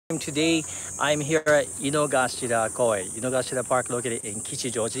Today, I'm here at Inogashira Koi, Inogashira Park located in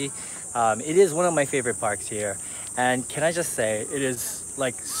Kichijoji. It is one of my favorite parks here. And can I just say, it is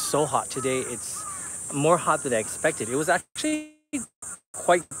like so hot today. It's more hot than I expected. It was actually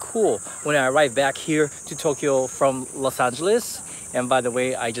quite cool when I arrived back here to Tokyo from Los Angeles. And by the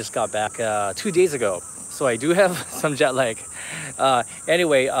way, I just got back 2 days ago. So I do have some jet lag.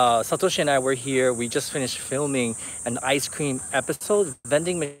 Anyway, Satoshi and I were here. We just finished filming an ice cream episode,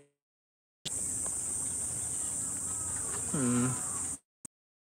 vending machine.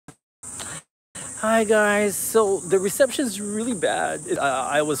 Hi guys, so the reception's really bad.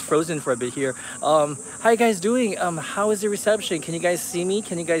 I was frozen for a bit here. How you guys doing? How is the reception? Can you guys see me?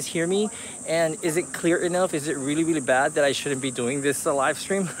 Can you guys hear me? And is it clear enough? Is it really bad that I shouldn't be doing this live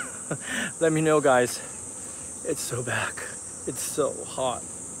stream? Let me know, guys. It's so back. It's so hot.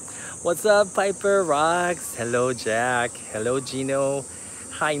 What's up, Piper, Rox? Hello, Jack. Hello, Gino.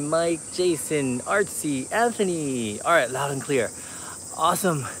 Hi, Mike, Jason, Artsy, Anthony. All right, loud and clear.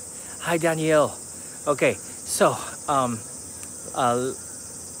 Awesome. Hi, Danielle. Okay, so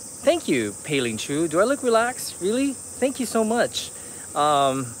thank you, Pei Chu. Do I look relaxed? Really? Thank you so much.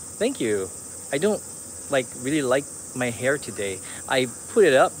 Thank you. I don't really like my hair today. I put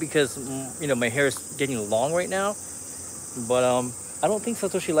it up because my hair is getting long right now. But I don't think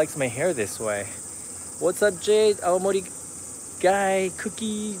Satoshi likes my hair this way. What's up, Jade? Aomori Guy,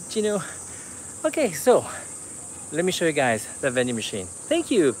 Cookie, Okay, so let me show you guys the vending machine. Thank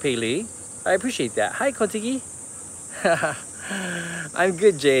you, Pei. I appreciate that. Hi, Kotigi. I'm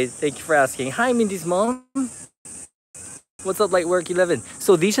good, Jade. Thank you for asking. Hi, Mindy's mom. What's up, Lightwork 11?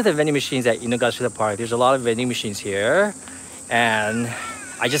 So these are the vending machines at Inogashira Park. There's a lot of vending machines here. And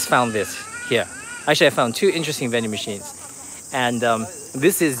I just found this here. Actually, I found two interesting vending machines. And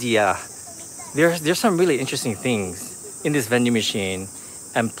this is the... there's some really interesting things in this vending machine.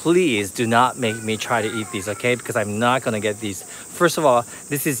 And please do not make me try to eat these, okay? Because I'm not going to get these. First of all,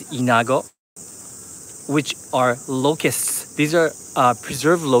 this is inago, which are locusts. These are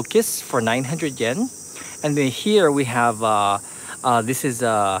preserved locusts for 900 yen. And then here we have, this is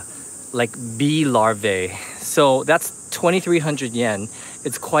like bee larvae. So that's 2,300 yen.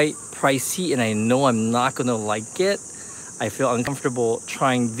 It's quite pricey and I know I'm not going to like it. I feel uncomfortable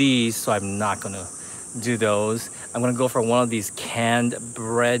trying these, so I'm not going to do those. I'm gonna go for one of these canned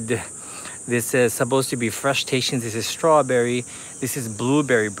bread. This is supposed to be fresh tasting. This is strawberry. This is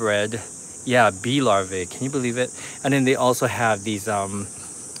blueberry bread. Yeah, bee larvae. Can you believe it? And then they also have these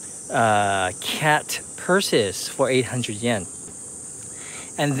cat purses for 800 yen.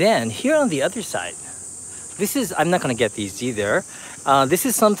 And then here on the other side, this is, I'm not gonna get these either. This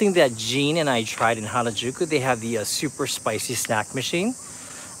is something that Jean and I tried in Harajuku. They have the super spicy snack machine.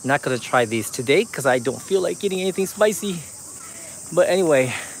 Not gonna try these today because I don't feel like eating anything spicy. But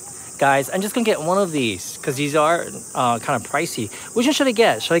anyway, guys, I'm just gonna get one of these because these are kind of pricey. Which one should I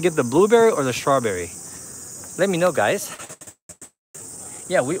get? Should I get the blueberry or the strawberry? Let me know, guys.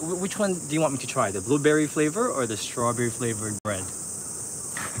 Yeah, which one do you want me to try? The blueberry flavor or the strawberry flavored bread?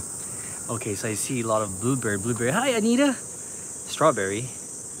 Okay, so I see a lot of blueberry. Hi, Anita. Strawberry,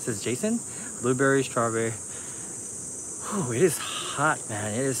 says Jason. Blueberry, strawberry. Oh, it is hot,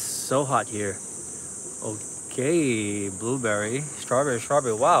 man. It is so hot here. Okay, blueberry, strawberry.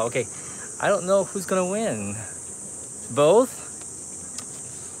 Wow, okay. I don't know who's gonna win. Both?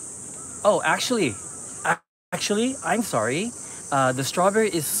 Oh, actually, I'm sorry. The strawberry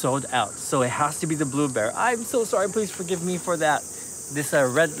is sold out, so it has to be the blueberry. I'm so sorry. Please forgive me for that. This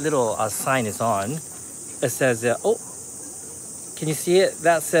red little sign is on. It says, oh, can you see it?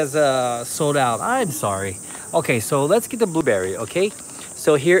 That says sold out. I'm sorry. Okay, so let's get the blueberry, okay?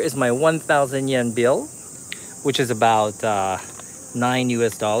 So here is my 1,000 yen bill, which is about $9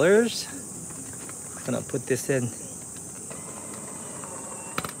 US. I'm gonna put this in.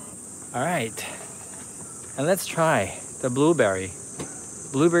 All right, and let's try the blueberry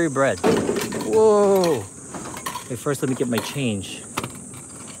bread. Whoa! Okay, first let me get my change.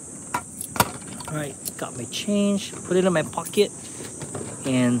 All right, got my change, put it in my pocket,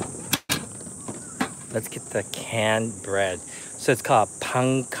 and let's get the canned bread. So it's called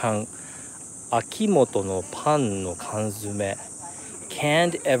pankan. Akimoto no pan no kanzume.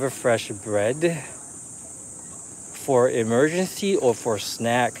 Canned ever fresh bread for emergency or for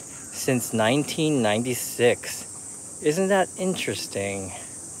snack since 1996. Isn't that interesting?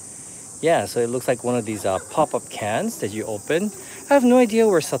 Yeah, so it looks like one of these pop-up cans that you open. I have no idea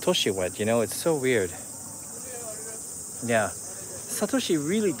where Satoshi went, it's so weird. Yeah. Satoshi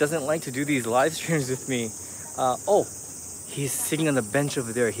really doesn't like to do these live streams with me. Oh, he's sitting on the bench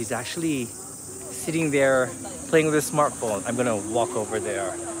over there. He's actually sitting there playing with his smartphone. I'm gonna walk over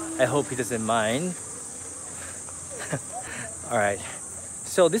there. I hope he doesn't mind. All right.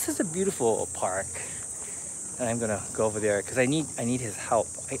 So this is a beautiful park, and I'm gonna go over there because I need his help.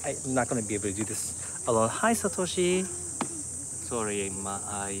 I'm not gonna be able to do this alone. Hi, Satoshi. Sorry, my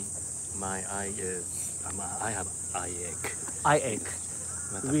eye is. I have eye ache. Eye ache.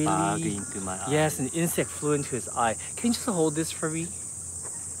 Like a Really? bug into my eye. Yes, an insect flew into his eye. Can you just hold this for me?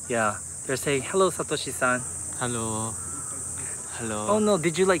 Yeah. They're saying hello, Satoshi-san. Hello. Hello. Oh no!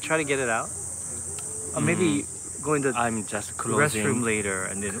 Did you like try to get it out? Or maybe go in the I'm just closing. restroom later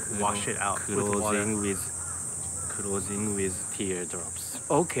and then wash it out with water. Closing with teardrops.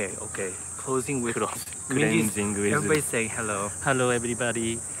 Okay. Closing with Cleansing with. Everybody's saying hello. Hello,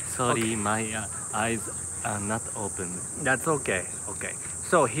 everybody. Sorry, Okay. my eyes are not open. That's okay. Okay.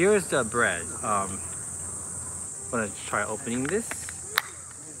 So here's the bread. I'm gonna try opening this.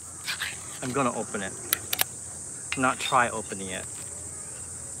 I'm gonna open it. Not try opening it.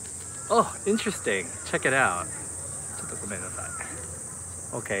 Oh, interesting. Check it out.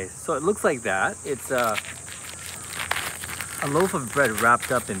 Okay, so it looks like that. It's a loaf of bread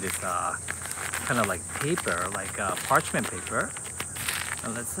wrapped up in this kind of like paper, like parchment paper.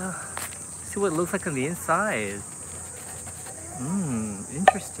 And let's see what it looks like on the inside.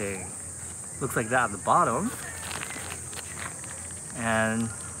 Interesting. Looks like that at the bottom. And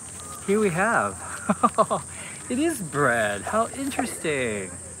here we have. It is bread. How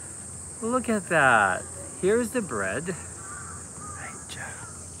interesting. Look at that. Here's the bread.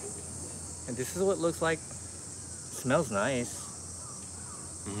 And this is what it looks like. Smells nice.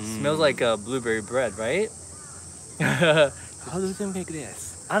 Smells like blueberry bread, right? How do they make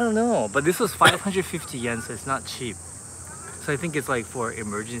this? I don't know, but this was 550 yen, so it's not cheap. So I think it's like for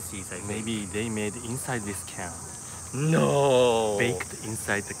emergencies, I think. Maybe they made inside this can. No. Baked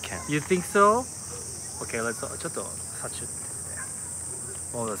inside the can. You think so? Okay, let's touch it.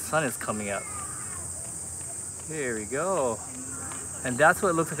 Oh, the sun is coming up. Here we go. And that's what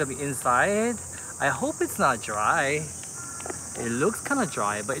it looks like on the inside. I hope it's not dry. It looks kind of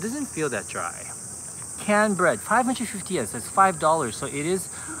dry, but it doesn't feel that dry. Canned bread, 550 yen, so it's $5. So it is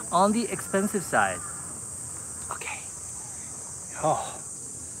on the expensive side. Okay. Oh.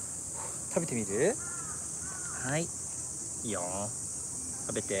 食べてみる？はい。いいよ。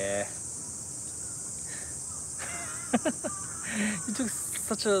食べて。You took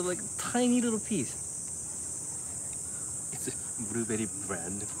such a like tiny little piece. It's blueberry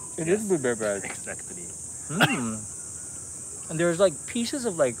bread. It is blueberry bread. Exactly. And there's like pieces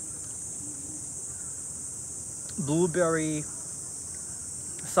of like blueberry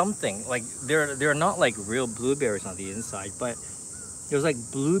something. Like they're not like real blueberries on the inside, but there's like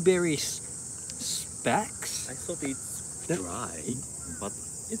blueberry specks. I thought it's dry, but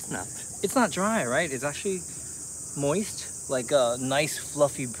it's not. It's not dry, right? It's actually moist, like a nice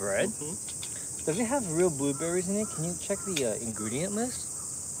fluffy bread. Does it have real blueberries in it? Can you check the ingredient list?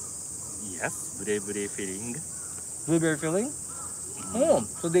 Yes, blueberry filling. Blueberry filling? Oh,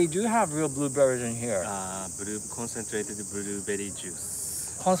 so they do have real blueberries in here. Concentrated blueberry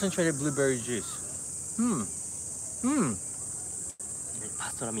juice. Concentrated blueberry juice.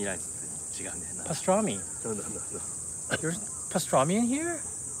 Pastrami rice. 違うね。 Pastrami. No. There's pastrami in here?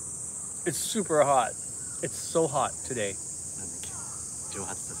 It's super hot. It's so hot today. なんだっけ。蒸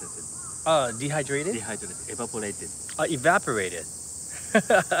発させて。Dehydrated? Dehydrated. Evaporated. Evaporated.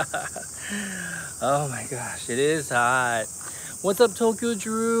 Oh my gosh, it is hot. What's up, Tokyo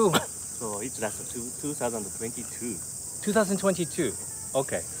Drew? So it's last 2022. 2022.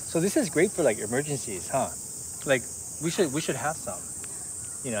 Okay, so this is great for like emergencies, huh? Like we should have some,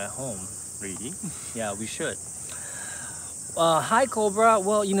 at home. Really? Yeah, we should. Hi, Cobra.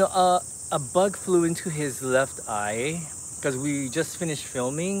 Well, a bug flew into his left eye because we just finished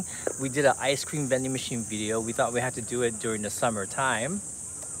filming. We did an ice cream vending machine video. We thought we had to do it during the summertime.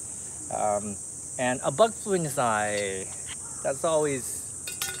 And a bug flew in his eye. That's always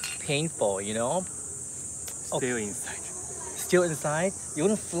painful, Still inside. Still inside? You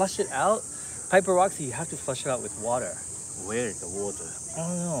want to flush it out? Piper Roxy, you have to flush it out with water. Where is the water? I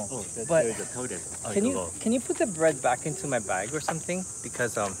don't know. Oh, that's But where the toilet. Can you put the bread back into my bag or something?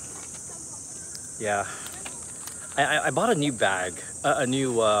 Because yeah, I bought a new bag, a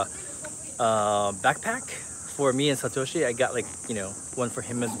new backpack for me and Satoshi. I got one for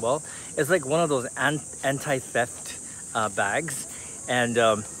him as well. It's like one of those anti-theft bags, and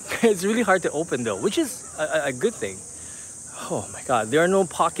it's really hard to open though, which is a good thing. Oh my god, there are no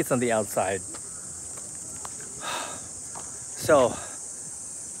pockets on the outside. So,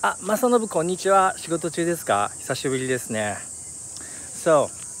 正信こんにちは。仕事中ですか？久しぶりですね。So,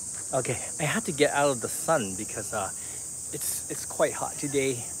 okay, I had to get out of the sun because it's quite hot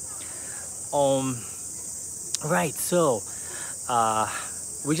today. Um, right. So, uh,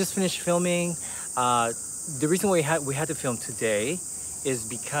 we just finished filming. The reason we had to film today is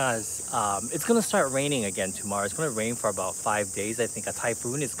because it's gonna start raining again tomorrow. It's gonna rain for about 5 days. I think a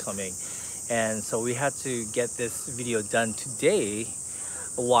typhoon is coming, and so we had to get this video done today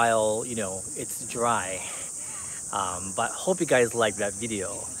while it's dry. But hope you guys like that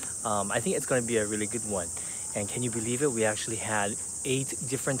video. I think it's going to be a really good one. And can you believe it? We actually had 8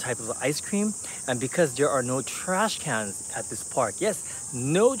 different types of ice cream. And because there are no trash cans at this park, yes,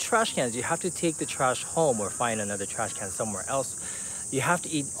 no trash cans. You have to take the trash home or find another trash can somewhere else. You have to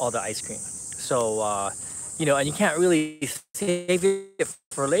eat all the ice cream. So, and you can't really save it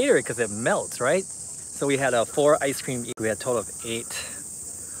for later because it melts, right? So we had 4 ice cream. We had a total of 8.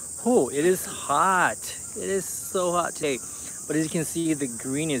 Oh, it is hot. It is so hot today. But as you can see, the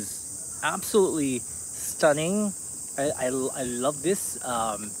green is absolutely stunning. I love this.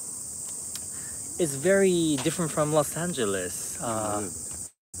 It's very different from Los Angeles.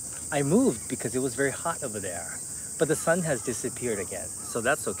 I moved because it was very hot over there. But the sun has disappeared again. So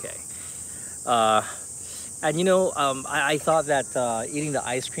that's okay. I thought that eating the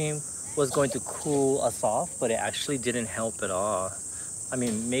ice cream was going to cool us off, but it actually didn't help at all. I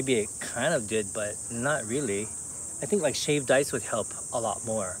mean, maybe it kind of did, but not really. I think like shaved ice would help a lot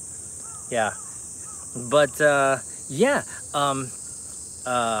more. Yeah. But yeah.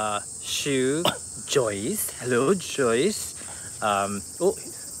 Shu, Joyce. Hello, Joyce. Oh,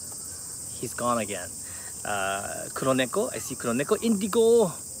 he's gone again. Kuroneko. I see Kuroneko.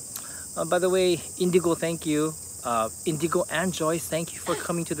 Indigo. By the way, Indigo, thank you. Indigo and Joyce, thank you for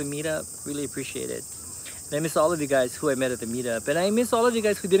coming to the meetup. Really appreciate it. And I miss all of you guys who I met at the meetup. And I miss all of you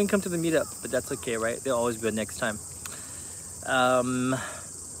guys who didn't come to the meetup. But that's okay, right? There'll always be a next time.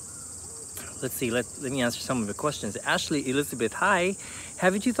 Let's see. Let me answer some of the questions. Ashley Elizabeth, hi.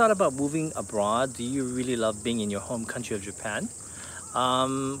 Haven't you thought about moving abroad? Do you really love being in your home country of Japan?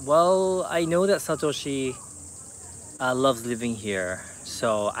 Well, I know that Satoshi loves living here.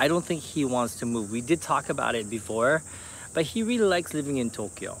 So I don't think he wants to move. We did talk about it before. But he really likes living in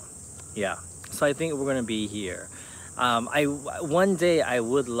Tokyo. Yeah. So I think we're gonna be here. One day I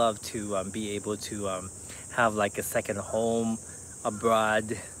would love to be able to have like a second home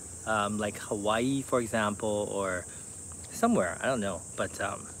abroad, like Hawaii, for example, or somewhere. I don't know, but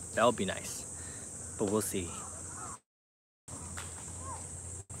that would be nice. But we'll see.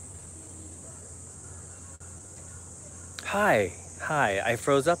 Hi, I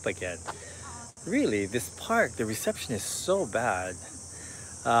froze up again. Really, this park, the reception is so bad.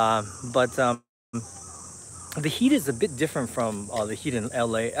 But the heat is a bit different from the heat in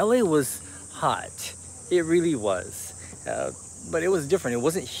LA. LA was hot. It really was. But it was different. It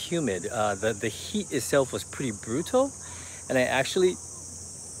wasn't humid. The heat itself was pretty brutal. And I actually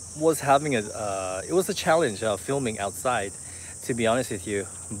was having it was a challenge filming outside, to be honest with you.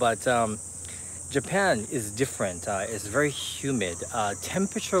 But Japan is different. It's very humid.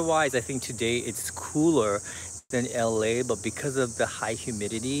 Temperature-wise, I think today it's cooler than LA, but because of the high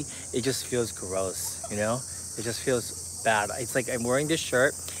humidity, it just feels gross, It just feels bad. It's like I'm wearing this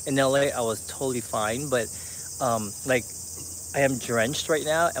shirt. In LA, I was totally fine, but like I am drenched right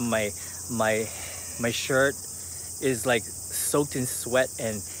now, and my shirt is like soaked in sweat.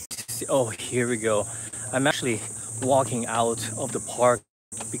 And oh, here we go. I'm actually walking out of the park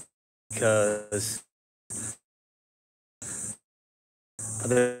because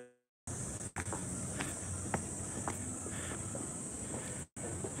the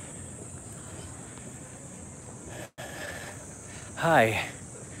Hi.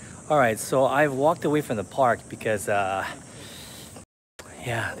 All right, so I've walked away from the park because yeah,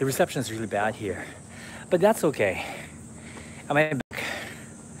 the reception is really bad here. But that's okay. Am I back?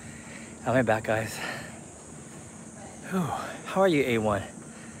 Am I back, guys? Whew. How are you, A1?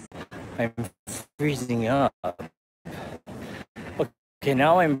 I'm freezing up. Okay,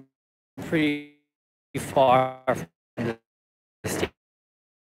 now I'm pretty far from the station.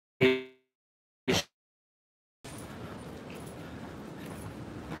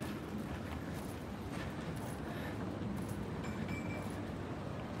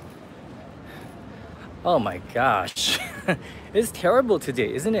 Oh my gosh. It's terrible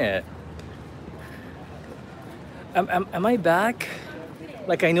today, isn't it? Am I back?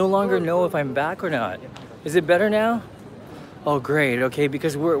 Like I no longer know if I'm back or not. Is it better now? Oh great, okay,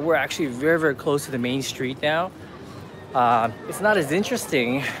 because we're actually very, very close to the main street now. It's not as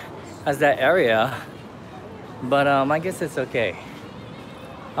interesting as that area, but I guess it's okay.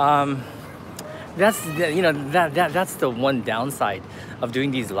 That's that's the one downside of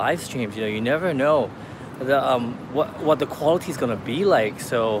doing these live streams. You never know the what the quality is gonna be like.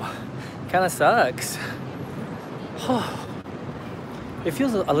 So Kind of sucks. It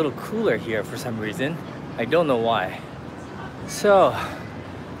feels a little cooler here for some reason. I don't know why. So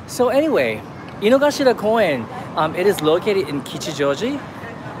anyway, Inogashira Koen, it is located in Kichijoji.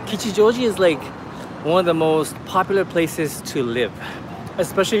 Kichijoji is like one of the most popular places to live,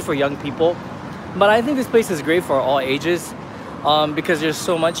 especially for young people. But I think this place is great for all ages because there's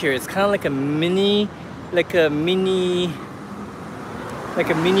so much here. It's kind of like a mini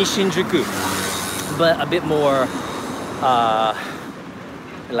Shinjuku, but a bit more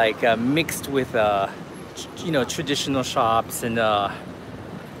mixed with traditional shops, and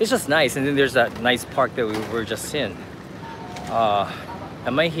it's just nice. And then there's that nice park that we were just in.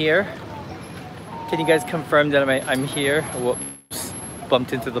 Am I here? Can you guys confirm that I'm here? Whoops,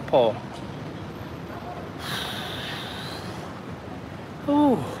 bumped into the pole.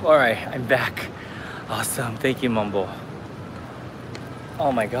 Oh, all right, I'm back. Awesome, thank you, Mumbo.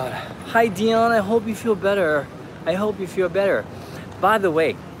 Oh my God. Hi, Dion. I hope you feel better. I hope you feel better. By the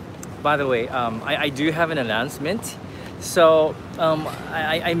way, I do have an announcement. So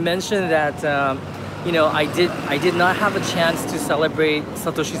I mentioned that I did not have a chance to celebrate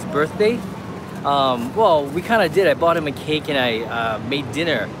Satoshi's birthday. Well, we kind of did. I bought him a cake and I made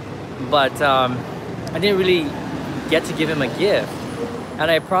dinner, but I didn't really get to give him a gift. And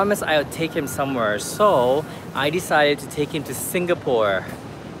I promised I would take him somewhere. So I decided to take him to Singapore.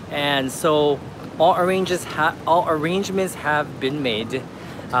 And so all arrangements have been made.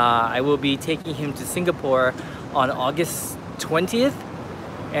 I will be taking him to Singapore on August 20th.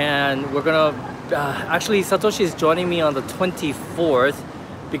 And we're gonna, actually Satoshi is joining me on the 24th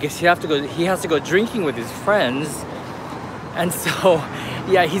because he has to go drinking with his friends. And so,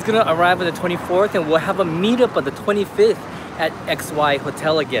 yeah, he's gonna arrive on the 24th and we'll have a meetup on the 25th at XY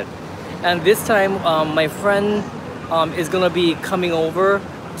Hotel again. And this time my friend is gonna be coming over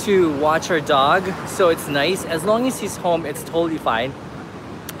to watch our dog, so it's nice. As long as he's home, it's totally fine.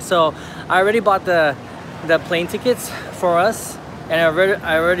 So I already bought the plane tickets for us, and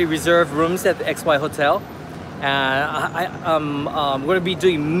I already reserved rooms at the XY Hotel. And I'm gonna be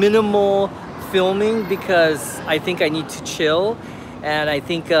doing minimal filming because I think I need to chill, and I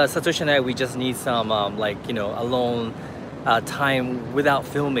think Satoshi and I, we just need some alone time without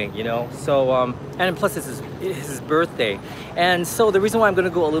filming, so and plus it's his birthday. And so the reason why I'm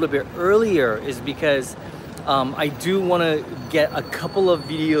gonna go a little bit earlier is because I do want to get a couple of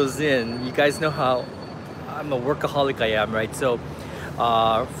videos in. You guys know how I'm a workaholic I am, right? So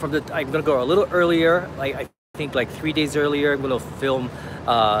I'm gonna go a little earlier, I think like 3 days earlier. I'm gonna film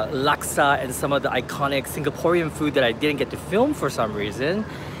laksa and some of the iconic Singaporean food that I didn't get to film for some reason.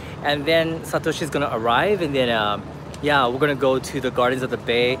 And then Satoshi's gonna arrive, and then yeah, we're gonna go to the Gardens of the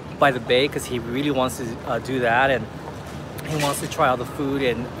Bay, by the bay, because he really wants to do that, and he wants to try all the food,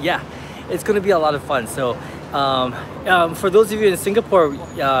 and yeah, it's gonna be a lot of fun. So for those of you in Singapore,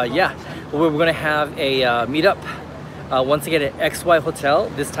 yeah, we're gonna have a meetup once again at XY Hotel,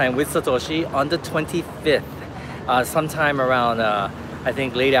 this time with Satoshi on the 25th, sometime around I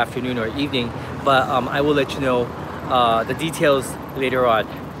think late afternoon or evening, but I will let you know the details later on.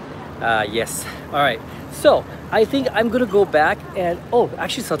 Yes, all right. So I think I'm gonna go back and, oh,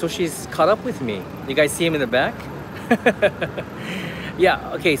 actually Satoshi's caught up with me. You guys see him in the back?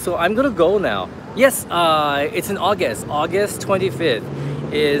 Yeah, okay, so I'm gonna go now. Yes, it's in August 25th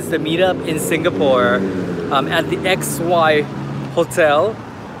is the meetup in Singapore at the XY Hotel.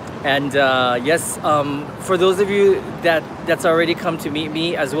 And yes, for those of you that's already come to meet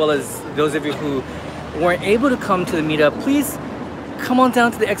me, as well as those of you who weren't able to come to the meetup, please come on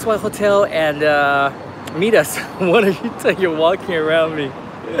down to the XY Hotel and meet us. What are you doing? You're walking around me.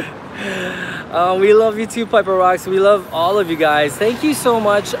 We love you too, Piper Rocks. We love all of you guys. Thank you so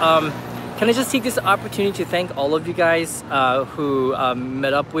much. Can I just take this opportunity to thank all of you guys who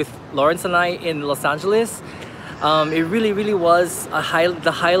met up with Lawrence and I in Los Angeles. It really was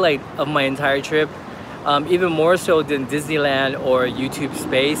the highlight of my entire trip, even more so than Disneyland or YouTube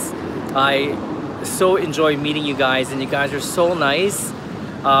Space. I so enjoy meeting you guys, and you guys are so nice.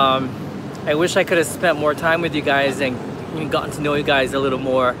 I wish I could have spent more time with you guys and gotten to know you guys a little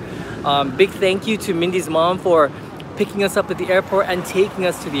more. Big thank you to Mindy's mom for picking us up at the airport and taking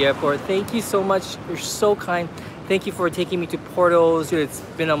us to the airport. Thank you so much. You're so kind. Thank you for taking me to Portos. It's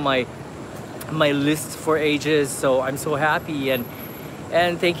been on my list for ages, so I'm so happy. And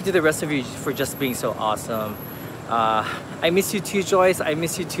thank you to the rest of you for just being so awesome. I miss you too, Joyce. I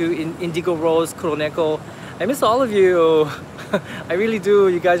miss you too, Indigo Rose, Kuroneko. I miss all of you. I really do.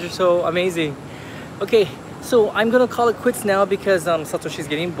 You guys are so amazing. Okay, so I'm gonna call it quits now because Satoshi's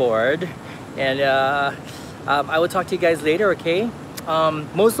getting bored, and I will talk to you guys later. Okay,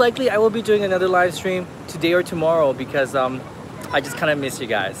 Most likely I will be doing another live stream today or tomorrow because I just kind of miss you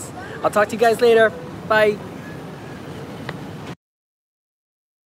guys. I'll talk to you guys later. Bye.